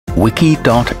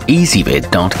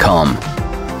wiki.ezvid.com.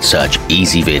 Search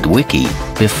Ezvid Wiki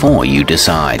before you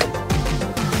decide.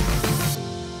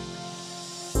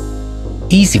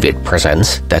 Ezvid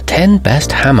presents the 10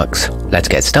 best hammocks. Let's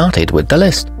get started with the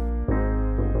list.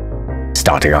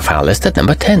 Starting off our list at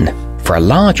number 10. For a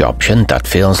large option that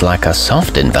feels like a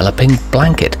soft enveloping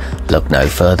blanket, look no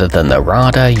further than the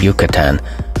Rada Yucatan.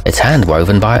 It's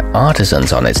hand-woven by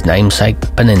artisans on its namesake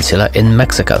peninsula in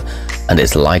Mexico, and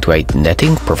its lightweight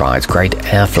netting provides great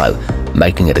airflow,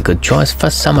 making it a good choice for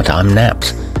summertime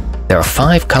naps. There are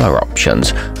 5 color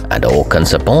options, and all can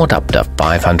support up to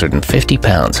 550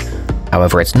 pounds.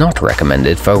 However, it's not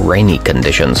recommended for rainy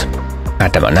conditions.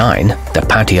 At number 9, the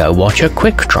Patio Watcher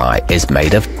Quick Dry is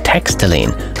made of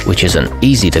textiline, which is an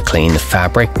easy-to-clean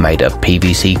fabric made of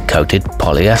PVC-coated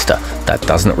polyester that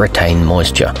doesn't retain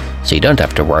moisture, so you don't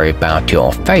have to worry about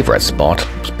your favorite spot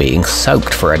being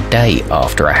soaked for a day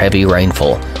after a heavy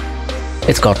rainfall.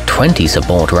 It's got 20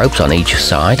 support ropes on each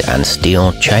side and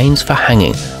steel chains for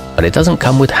hanging, but it doesn't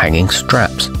come with hanging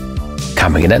straps.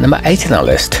 Coming in at number 8 in our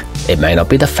list. It may not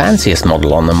be the fanciest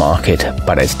model on the market,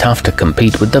 but it's tough to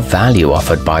compete with the value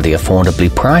offered by the affordably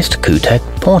priced Kootek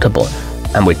Portable.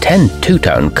 And with 10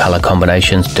 two-tone color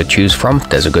combinations to choose from,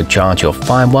 there's a good chance you'll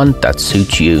find one that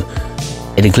suits you.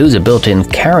 It includes a built-in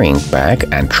carrying bag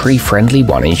and tree-friendly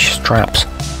 1-inch straps.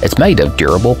 It's made of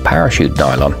durable parachute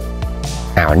nylon.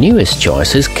 Our newest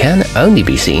choices can only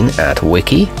be seen at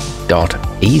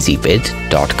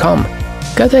wiki.ezvid.com.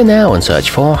 Go there now and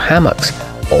search for hammocks,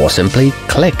 or simply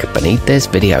click beneath this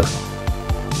video.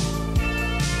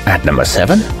 At number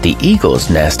 7, the Eagle's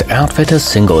Nest Outfitters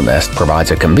Single Nest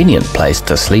provides a convenient place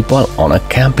to sleep while on a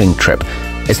camping trip.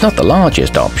 It's not the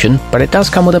largest option, but it does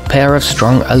come with a pair of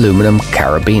strong aluminum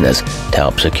carabiners to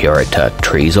help secure it to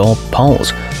trees or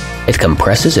poles. It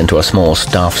compresses into a small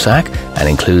stuff sack and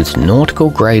includes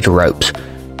nautical-grade ropes.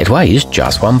 It weighs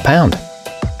just 1 pound.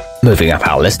 Moving up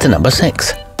our list to number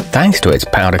 6. Thanks to its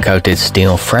powder-coated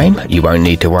steel frame, you won't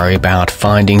need to worry about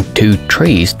finding 2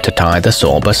 trees to tie the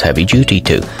sorbus heavy-duty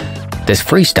to. This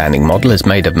freestanding model is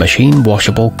made of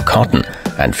machine-washable cotton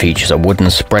and features a wooden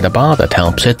spreader bar that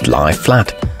helps it lie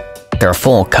flat. There are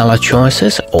 4 color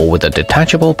choices, all with a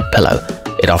detachable pillow.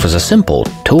 It offers a simple,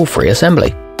 tool-free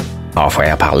assembly.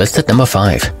 Halfway up our list at number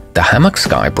 5. The Hammock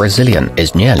Sky Brazilian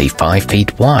is nearly 5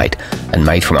 feet wide and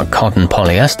made from a cotton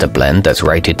polyester blend that's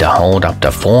rated to hold up to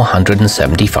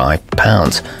 475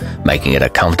 pounds, making it a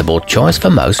comfortable choice for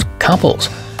most couples.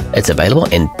 It's available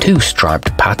in 2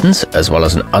 striped patterns as well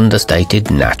as an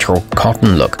understated natural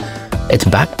cotton look. It's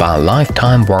backed by a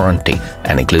lifetime warranty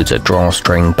and includes a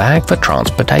drawstring bag for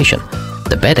transportation.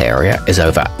 The bed area is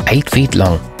over 8 feet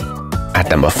long. At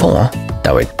number 4,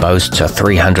 though it boasts a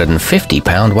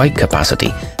 350-pound weight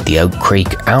capacity, the Oak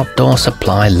Creek Outdoor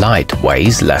Supply Light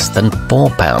weighs less than 4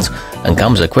 pounds and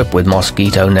comes equipped with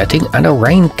mosquito netting and a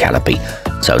rain canopy,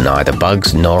 so neither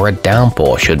bugs nor a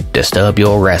downpour should disturb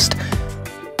your rest.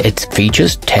 It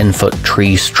features 10-foot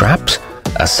tree straps,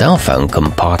 a cell phone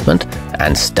compartment,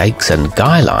 and stakes and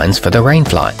guy lines for the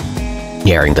rainfly.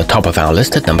 Nearing the top of our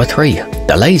list at number 3,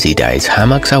 the Lazy Days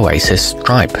Hammocks Oasis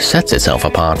Stripe sets itself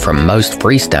apart from most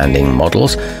freestanding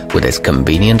models with its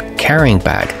convenient carrying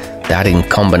bag that, in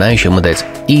combination with its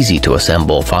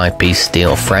easy-to-assemble 5-piece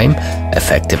steel frame,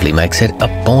 effectively makes it a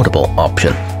portable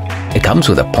option. It comes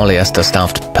with a polyester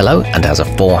stuffed pillow and has a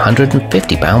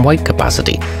 450-pound weight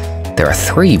capacity. There are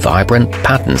 3 vibrant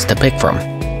patterns to pick from.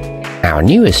 Our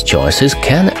newest choices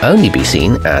can only be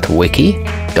seen at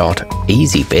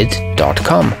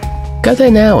wiki.ezvid.com. Go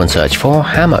there now and search for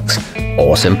hammocks,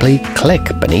 or simply click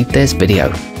beneath this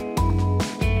video.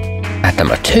 At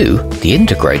number 2, the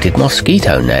integrated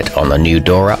mosquito net on the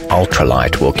newdora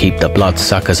ultralight will keep the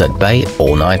bloodsuckers at bay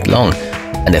all night long,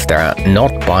 and if they're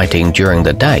not biting during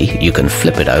the day, you can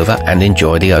flip it over and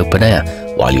enjoy the open air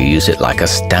while you use it like a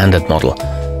standard model.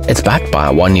 It's backed by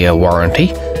a 1-year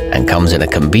warranty and comes in a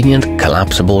convenient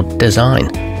collapsible design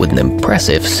with an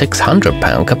impressive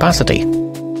 600-pound capacity.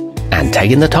 And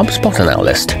taking the top spot on our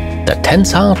list, the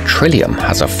Tentsile Trillium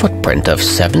has a footprint of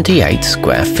 78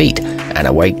 square feet and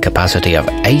a weight capacity of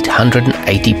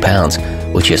 880 pounds,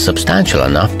 which is substantial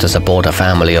enough to support a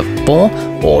family of 4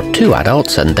 or 2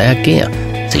 adults and their gear,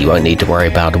 so you won't need to worry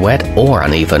about wet or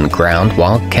uneven ground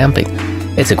while camping.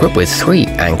 It's equipped with 3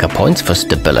 anchor points for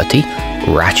stability,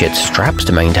 ratchet straps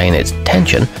to maintain its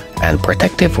tension, and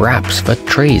protective wraps for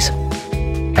trees.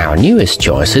 Our newest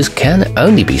choices can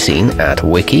only be seen at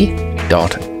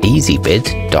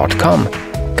wiki.ezvid.com.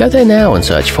 Go there now and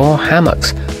search for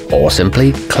hammocks, or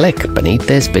simply click beneath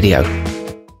this video.